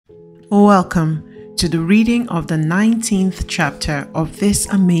Welcome to the reading of the 19th chapter of this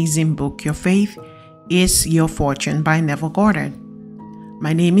amazing book, Your Faith is Your Fortune by Neville Goddard.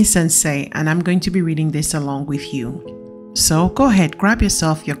 My name is Nse and I'm going to be reading this along with you. So go ahead, grab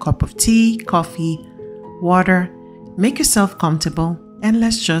yourself your cup of tea, coffee, water, make yourself comfortable, and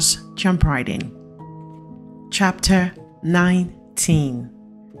let's just jump right in. Chapter 19,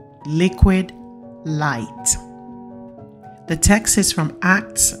 Liquid Light. The text is from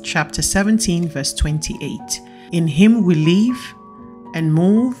Acts chapter 17 verse 28. In him we live and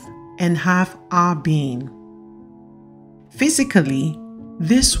move and have our being. Physically,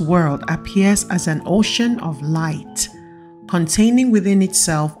 this world appears as an ocean of light, containing within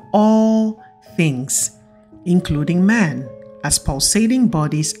itself all things, including man, as pulsating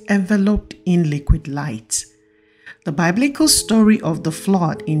bodies enveloped in liquid light. The biblical story of the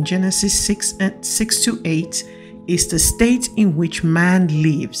flood in Genesis 6-8 is the state in which man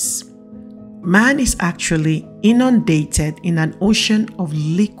lives. Man is actually inundated in an ocean of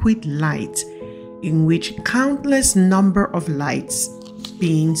liquid light in which countless number of lights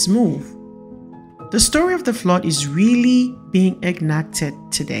beings move. The story of the flood is really being enacted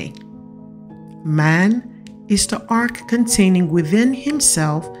today. Man is the ark containing within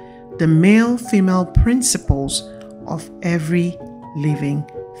himself the male-female principles of every living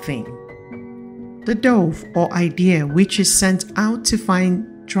thing. The dove or idea which is sent out to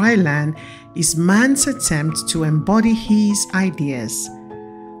find dry land is man's attempt to embody his ideas.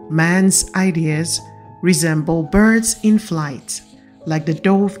 Man's ideas resemble birds in flight, like the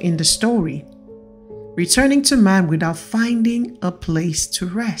dove in the story, returning to man without finding a place to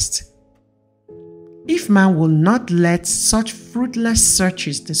rest. If man will not let such fruitless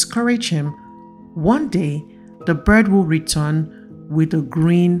searches discourage him, one day the bird will return with a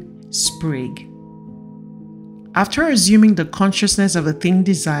green sprig. After assuming the consciousness of the thing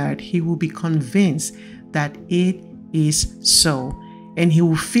desired, he will be convinced that it is so, and he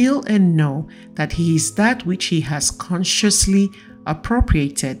will feel and know that he is that which he has consciously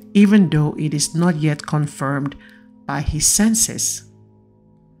appropriated, even though it is not yet confirmed by his senses.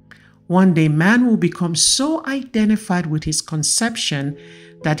 One day, man will become so identified with his conception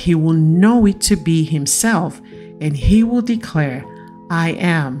that he will know it to be himself, and he will declare, I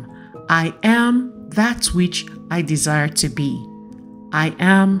am that which I desire to be. I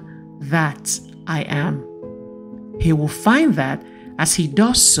am that I am. He will find that as he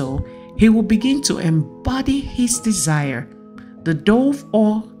does so, he will begin to embody his desire. The dove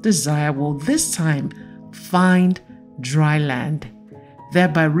or desire will this time find dry land,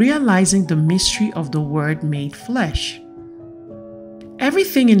 thereby realizing the mystery of the Word made flesh.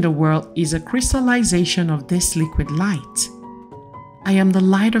 Everything in the world is a crystallization of this liquid light. I am the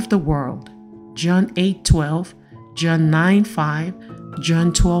light of the world. John 8:12, John 9:5,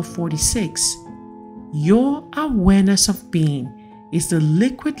 John 12:46. Your awareness of being is the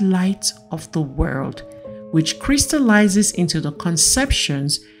liquid light of the world, which crystallizes into the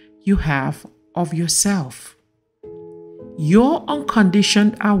conceptions you have of yourself. Your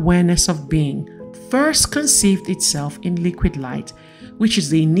unconditioned awareness of being first conceived itself in liquid light, which is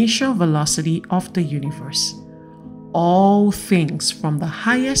the initial velocity of the universe. All things, from the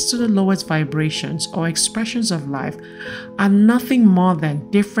highest to the lowest vibrations or expressions of life, are nothing more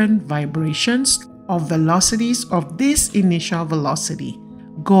than different vibrations of velocities of this initial velocity.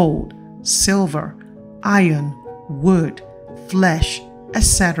 Gold, silver, iron, wood, flesh,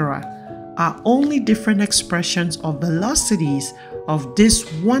 etc. are only different expressions of velocities of this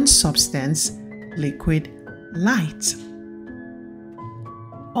one substance, liquid light.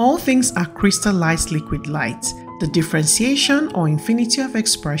 All things are crystallized liquid light. The differentiation or infinity of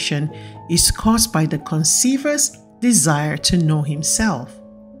expression is caused by the conceiver's desire to know himself.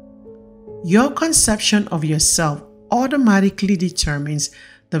 Your conception of yourself automatically determines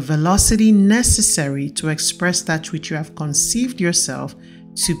the velocity necessary to express that which you have conceived yourself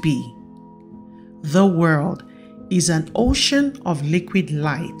to be. The world is an ocean of liquid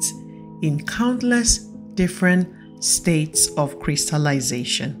light in countless different states of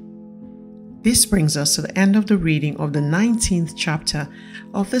crystallization. This brings us to the end of the reading of the 19th chapter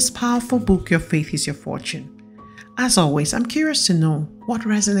of this powerful book, Your Faith is Your Fortune. As always, I'm curious to know what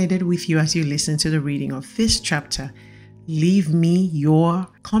resonated with you as you listen to the reading of this chapter. Leave me your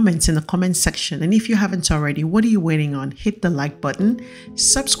comments in the comment section. And if you haven't already, what are you waiting on? Hit the like button,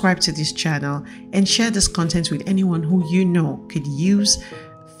 subscribe to this channel, and share this content with anyone who you know could use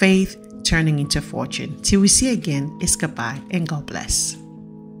faith turning into fortune. Till we see again, it's goodbye and God bless.